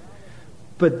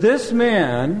 But this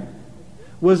man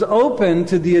was open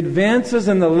to the advances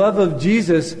and the love of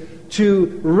Jesus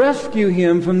to rescue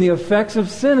him from the effects of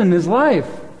sin in his life.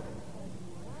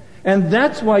 And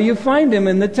that's why you find him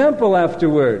in the temple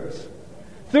afterwards.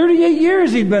 38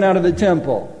 years he'd been out of the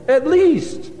temple, at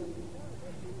least.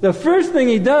 The first thing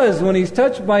he does when he's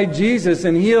touched by Jesus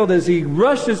and healed is he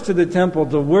rushes to the temple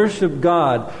to worship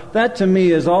God. That to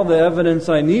me is all the evidence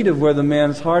I need of where the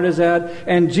man's heart is at.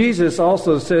 And Jesus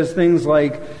also says things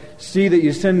like, "See that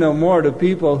you sin no more," to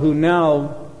people who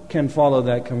now can follow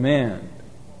that command.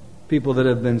 People that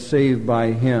have been saved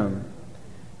by him.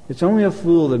 It's only a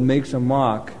fool that makes a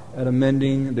mock at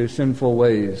amending their sinful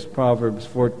ways. Proverbs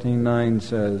 14:9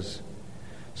 says.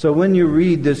 So when you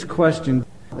read this question,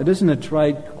 it isn't a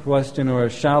trite question or a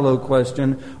shallow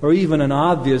question or even an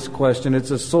obvious question.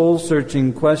 It's a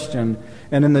soul-searching question.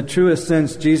 And in the truest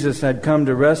sense, Jesus had come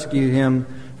to rescue him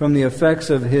from the effects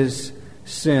of his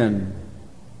sin.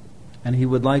 And he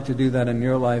would like to do that in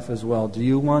your life as well. Do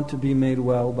you want to be made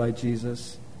well by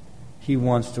Jesus? He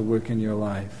wants to work in your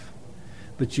life.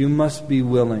 But you must be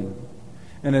willing.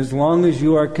 And as long as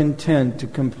you are content to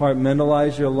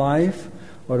compartmentalize your life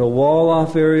or to wall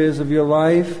off areas of your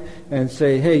life and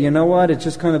say, "Hey, you know what? It's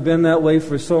just kind of been that way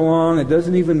for so long. It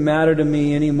doesn't even matter to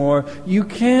me anymore." You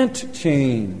can't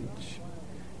change.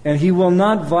 And he will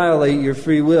not violate your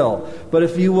free will. But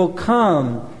if you will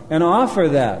come and offer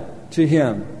that to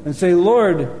him and say,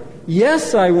 "Lord,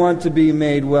 yes, I want to be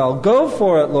made well. Go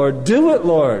for it, Lord. Do it,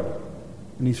 Lord."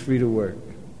 And he's free to work.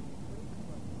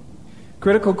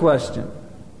 Critical question.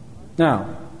 Now,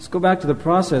 let's go back to the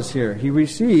process here. He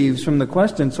receives from the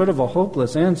question sort of a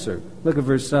hopeless answer. Look at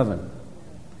verse 7.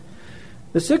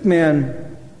 The sick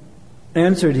man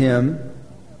answered him,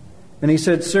 and he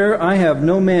said, "Sir, I have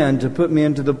no man to put me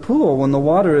into the pool when the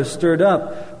water is stirred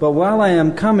up, but while I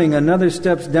am coming, another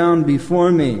steps down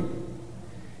before me."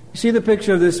 You see the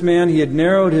picture of this man? He had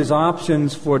narrowed his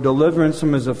options for deliverance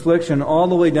from his affliction all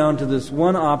the way down to this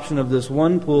one option of this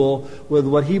one pool with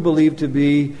what he believed to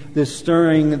be this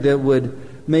stirring that would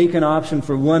make an option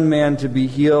for one man to be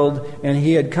healed. And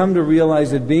he had come to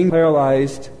realize that being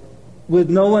paralyzed, with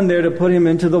no one there to put him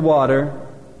into the water,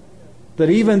 that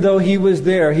even though he was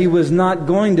there, he was not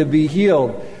going to be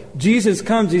healed. Jesus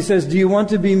comes, he says, "Do you want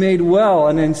to be made well?"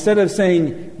 And instead of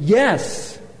saying,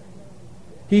 "Yes,"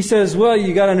 he says, "Well,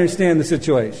 you got to understand the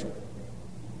situation.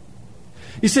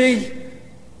 You see,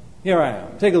 here I am.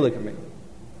 Take a look at me.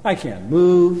 I can't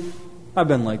move. I've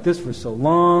been like this for so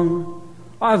long.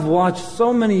 I've watched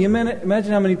so many.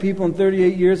 Imagine how many people in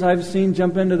 38 years I've seen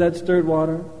jump into that stirred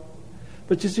water.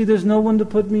 But you see, there's no one to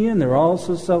put me in. They're all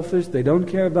so selfish. They don't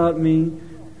care about me.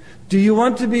 Do you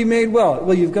want to be made well?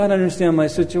 Well, you've got to understand my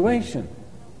situation."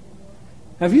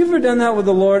 Have you ever done that with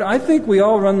the Lord? I think we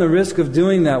all run the risk of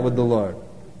doing that with the Lord.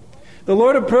 The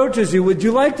Lord approaches you, "Would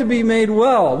you like to be made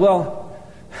well?" Well,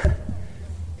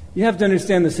 you have to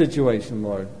understand the situation,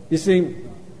 Lord. You see,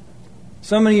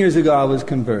 so many years ago I was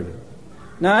converted.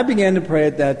 Now I began to pray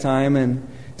at that time, and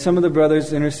some of the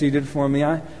brothers interceded for me.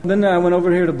 Then I went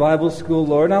over here to Bible school,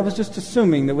 Lord, and I was just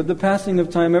assuming that with the passing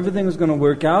of time everything was going to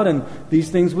work out and these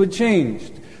things would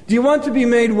change. Do you want to be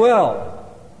made well?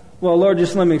 Well, Lord,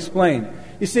 just let me explain.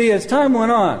 You see, as time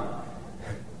went on,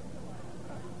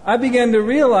 I began to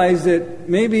realize that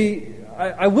maybe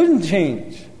I wouldn't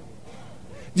change.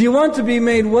 Do you want to be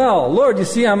made well? Lord, you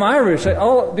see, I'm Irish.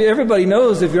 Everybody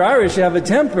knows if you're Irish, you have a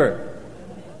temper.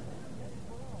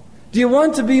 Do you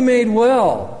want to be made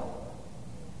well?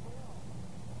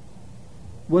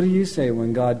 What do you say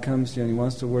when God comes to you and he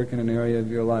wants to work in an area of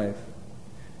your life?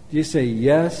 Do you say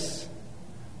yes?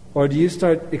 Or do you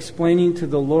start explaining to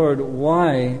the Lord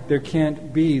why there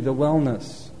can't be the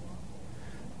wellness?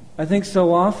 I think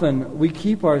so often we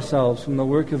keep ourselves from the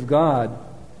work of God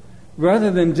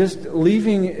rather than just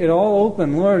leaving it all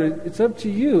open. Lord, it's up to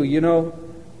you. You know,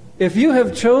 if you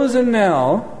have chosen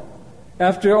now,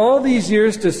 after all these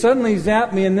years, to suddenly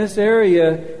zap me in this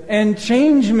area and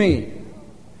change me,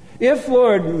 if,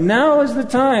 Lord, now is the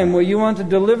time where you want to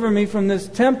deliver me from this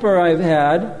temper I've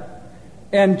had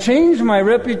and change my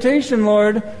reputation,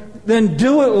 Lord, then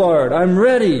do it, Lord. I'm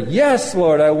ready. Yes,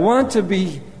 Lord, I want to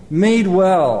be made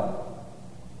well.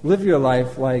 Live your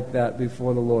life like that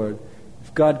before the Lord.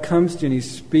 If God comes to you and He's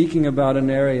speaking about an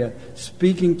area,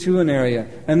 speaking to an area,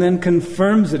 and then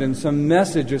confirms it in some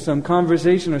message or some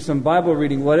conversation or some Bible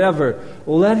reading, whatever,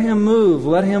 let Him move,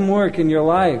 let Him work in your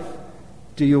life.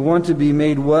 Do you want to be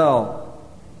made well?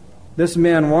 This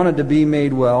man wanted to be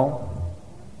made well,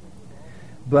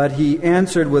 but he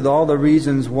answered with all the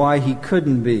reasons why he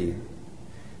couldn't be.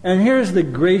 And here's the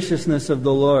graciousness of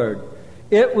the Lord.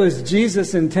 It was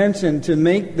Jesus' intention to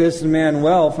make this man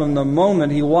well from the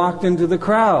moment he walked into the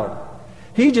crowd.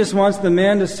 He just wants the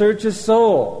man to search his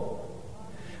soul.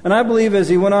 And I believe as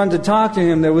he went on to talk to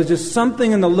him, there was just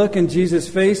something in the look in Jesus'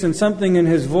 face and something in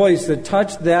his voice that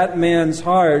touched that man's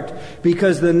heart,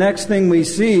 because the next thing we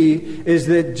see is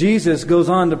that Jesus goes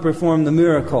on to perform the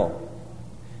miracle.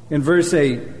 In verse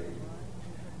 8,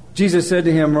 Jesus said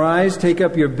to him, "Rise, take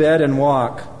up your bed and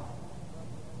walk."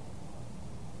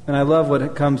 And I love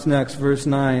what comes next, verse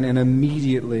 9. And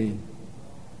immediately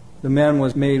the man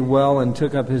was made well and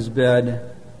took up his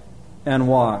bed and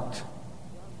walked.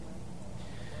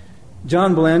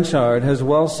 John Blanchard has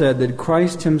well said that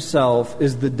Christ Himself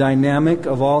is the dynamic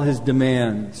of all His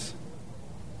demands.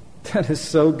 That is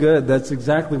so good. That's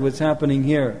exactly what's happening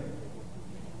here.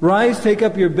 Rise, take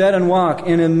up your bed and walk.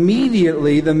 And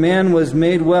immediately the man was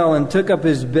made well and took up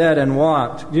his bed and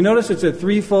walked. Do you notice it's a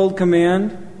threefold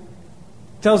command?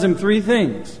 It tells him three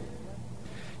things.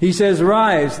 He says,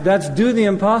 rise, that's do the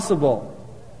impossible.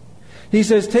 He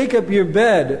says, take up your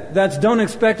bed, that's don't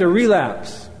expect a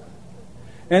relapse.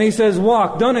 And he says,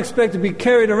 walk, don't expect to be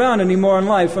carried around anymore in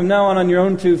life from now on your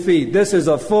own 2 feet. This is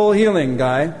a full healing,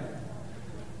 guy.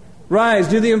 Rise,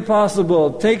 do the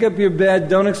impossible, take up your bed,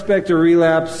 don't expect a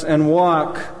relapse, and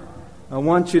walk. I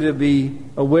want you to be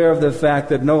aware of the fact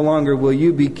that no longer will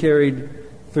you be carried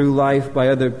through life by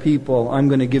other people. I'm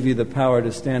going to give you the power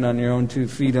to stand on your own 2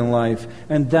 feet in life.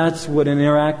 And that's what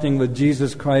interacting with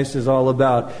Jesus Christ is all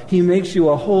about. He makes you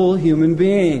a whole human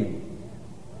being.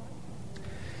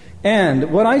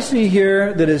 And what I see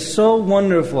here that is so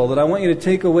wonderful that I want you to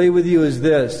take away with you is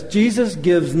this. Jesus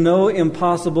gives no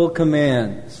impossible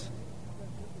commands.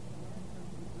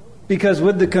 Because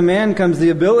with the command comes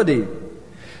the ability.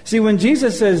 See, when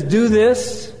Jesus says, do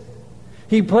this,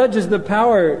 He pledges the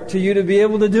power to you to be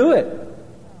able to do it.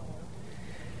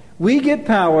 We get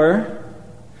power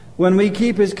when we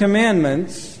keep His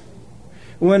commandments,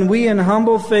 when we in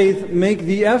humble faith make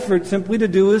the effort simply to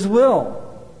do His will.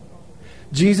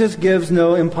 Jesus gives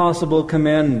no impossible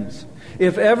commands.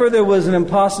 If ever there was an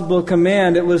impossible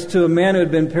command, it was to a man who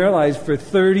had been paralyzed for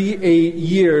 38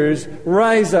 years.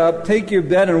 Rise up, take your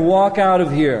bed, and walk out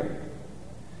of here.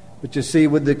 But you see,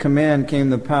 with the command came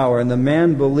the power, and the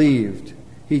man believed.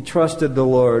 He trusted the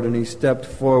Lord, and he stepped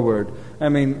forward. I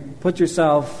mean, put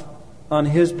yourself on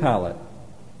His pallet.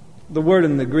 The word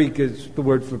in the Greek is the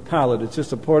word for pallet. It's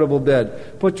just a portable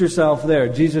bed. Put yourself there.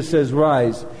 Jesus says,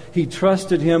 rise. He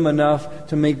trusted Him enough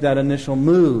to make that initial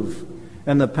move,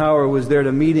 and the power was there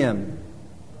to meet him.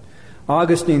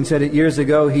 Augustine said it years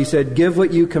ago. He said, give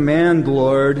what you command,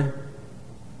 Lord,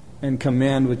 and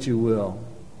command what you will.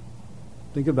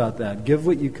 Think about that. Give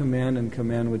what you command and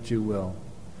command what you will.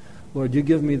 Lord, you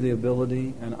give me the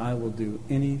ability, and I will do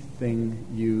anything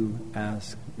you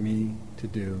ask me to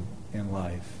do in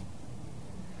life.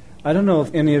 I don't know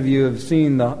if any of you have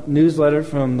seen the newsletter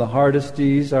from the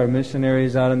Hardesties, our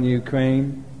missionaries out in the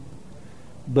Ukraine,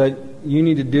 but you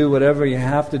need to do whatever you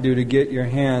have to do to get your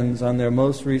hands on their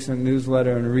most recent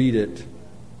newsletter and read it.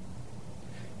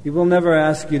 He will never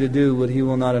ask you to do what He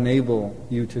will not enable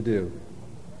you to do.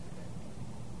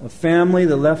 A family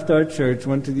that left our church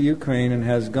went to the Ukraine and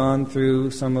has gone through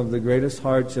some of the greatest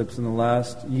hardships in the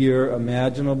last year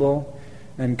imaginable,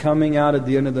 and coming out at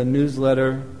the end of the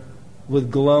newsletter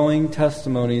with glowing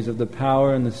testimonies of the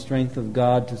power and the strength of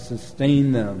God to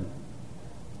sustain them.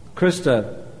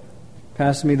 Krista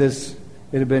passed me this.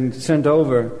 It had been sent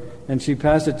over, and she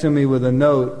passed it to me with a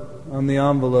note on the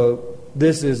envelope.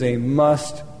 This is a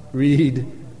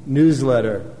must-read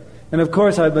newsletter. And of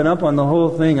course, I've been up on the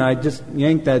whole thing. I just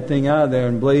yanked that thing out of there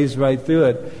and blazed right through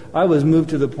it. I was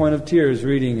moved to the point of tears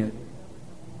reading it.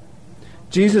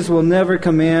 Jesus will never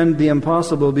command the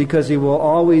impossible because He will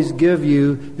always give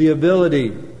you the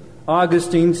ability.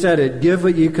 Augustine said it, give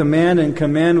what you command and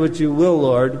command what you will,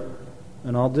 Lord,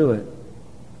 and I'll do it.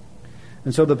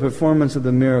 And so the performance of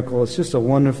the miracle is just a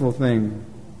wonderful thing.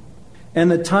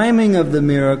 And the timing of the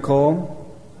miracle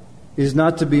is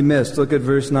not to be missed. Look at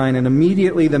verse 9. And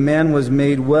immediately the man was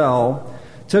made well,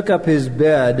 took up his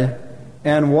bed,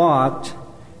 and walked,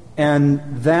 and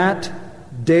that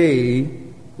day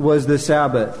was the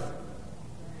Sabbath.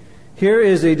 Here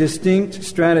is a distinct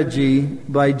strategy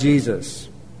by Jesus.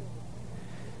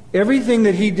 Everything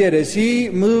that he did as he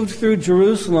moved through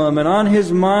Jerusalem, and on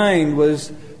his mind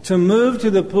was to move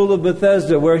to the pool of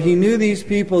Bethesda where he knew these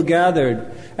people gathered.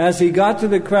 As he got to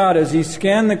the crowd, as he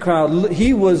scanned the crowd,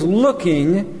 he was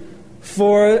looking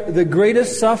for the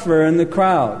greatest sufferer in the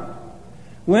crowd.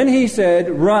 When he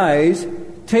said, "Rise,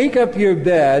 take up your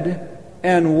bed,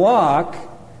 and walk,"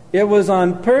 it was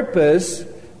on purpose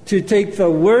to take the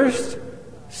worst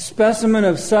specimen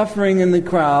of suffering in the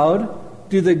crowd,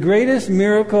 do the greatest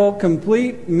miracle,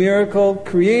 complete miracle,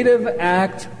 creative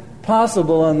act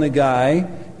possible on the guy,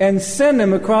 and send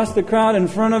him across the crowd in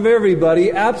front of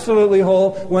everybody, absolutely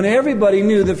whole, when everybody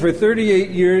knew that for 38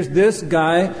 years this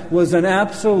guy was an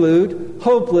absolute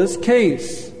hopeless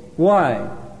case. Why?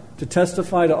 To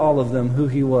testify to all of them who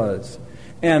he was.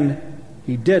 And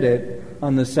he did it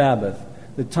on the Sabbath.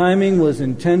 The timing was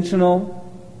intentional,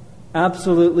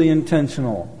 absolutely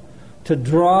intentional, to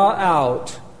draw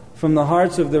out from the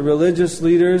hearts of the religious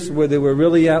leaders where they were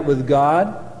really at with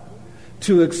God,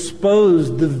 to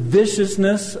expose the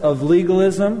viciousness of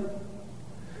legalism,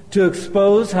 to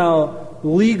expose how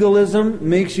legalism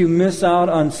makes you miss out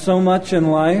on so much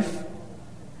in life.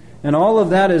 And all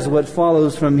of that is what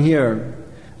follows from here.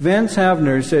 Vance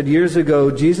Havner said years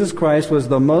ago, Jesus Christ was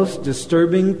the most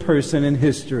disturbing person in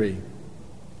history.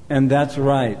 And that's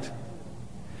right.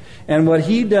 And what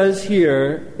he does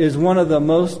here is one of the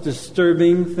most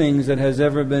disturbing things that has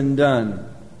ever been done.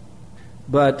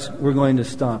 But we're going to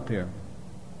stop here,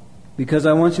 because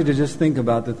I want you to just think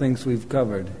about the things we've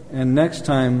covered. And next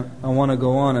time, I want to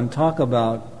go on and talk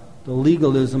about the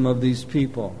legalism of these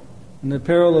people and the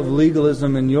peril of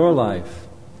legalism in your life,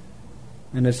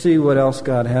 and to see what else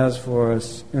God has for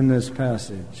us in this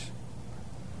passage.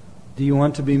 Do you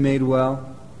want to be made well?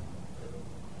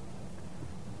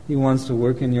 He wants to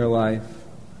work in your life.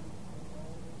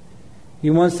 He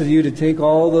wants you to take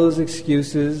all those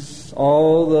excuses,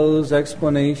 all those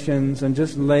explanations, and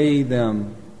just lay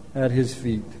them at His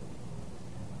feet.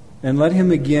 And let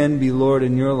Him again be Lord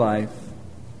in your life.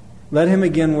 Let Him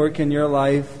again work in your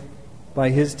life by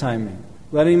His timing.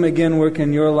 Let Him again work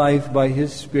in your life by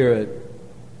His Spirit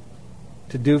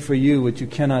to do for you what you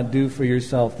cannot do for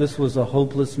yourself. This was a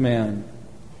hopeless man.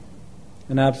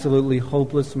 An absolutely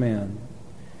hopeless man.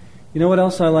 You know what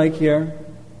else I like here?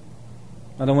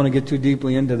 I don't want to get too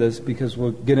deeply into this because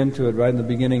we'll get into it right in the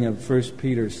beginning of 1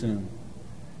 Peter soon.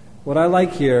 What I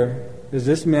like here is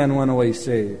this man went away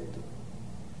saved.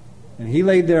 And he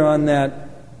laid there on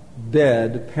that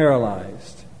bed,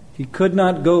 paralyzed. He could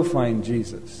not go find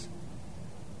Jesus.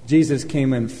 Jesus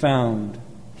came and found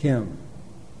him.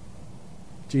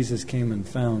 Jesus came and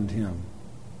found him.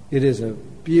 It is a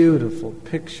beautiful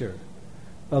picture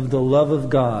of the love of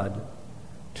God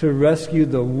to rescue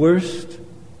the worst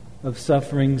of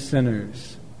suffering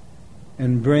sinners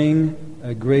and bring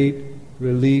a great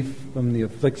relief from the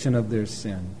affliction of their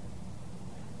sin.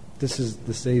 This is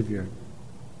the Savior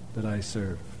that I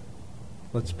serve.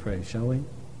 Let's pray, shall we?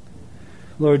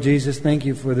 Lord Jesus, thank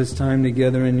you for this time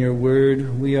together in your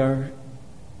word. We are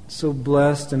so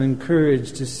blessed and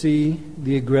encouraged to see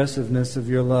the aggressiveness of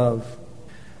your love.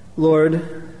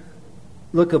 Lord,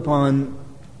 look upon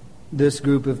this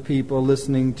group of people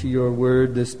listening to your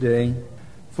word this day.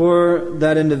 For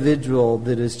that individual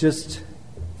that is just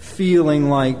feeling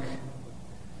like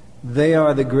they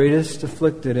are the greatest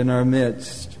afflicted in our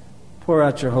midst, pour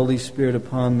out your Holy Spirit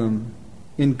upon them.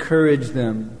 Encourage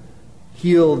them.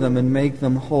 Heal them and make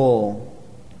them whole.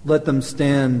 Let them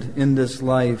stand in this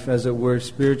life, as it were,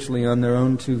 spiritually on their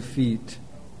own 2 feet.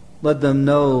 Let them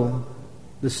know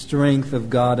the strength of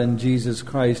God in Jesus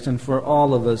Christ. And for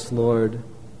all of us, Lord,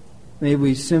 may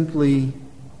we simply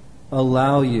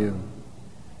allow you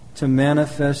to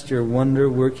manifest your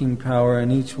wonder-working power in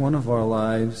each one of our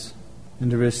lives and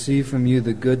to receive from you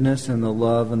the goodness and the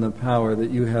love and the power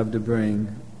that you have to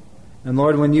bring. And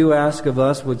Lord, when you ask of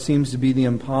us what seems to be the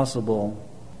impossible,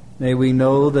 may we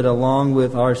know that along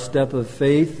with our step of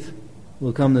faith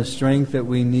will come the strength that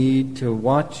we need to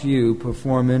watch you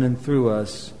perform in and through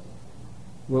us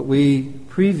what we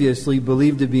previously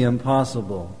believed to be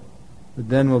impossible, but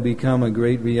then will become a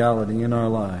great reality in our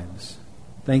lives.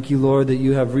 Thank you, Lord, that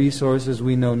you have resources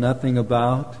we know nothing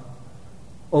about.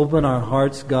 Open our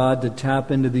hearts, God, to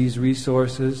tap into these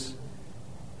resources,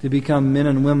 to become men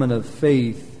and women of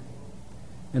faith,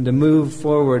 and to move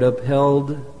forward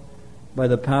upheld by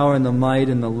the power and the might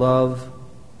and the love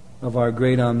of our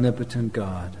great omnipotent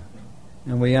God.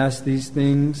 And we ask these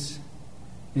things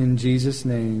in Jesus'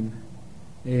 name.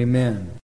 Amen.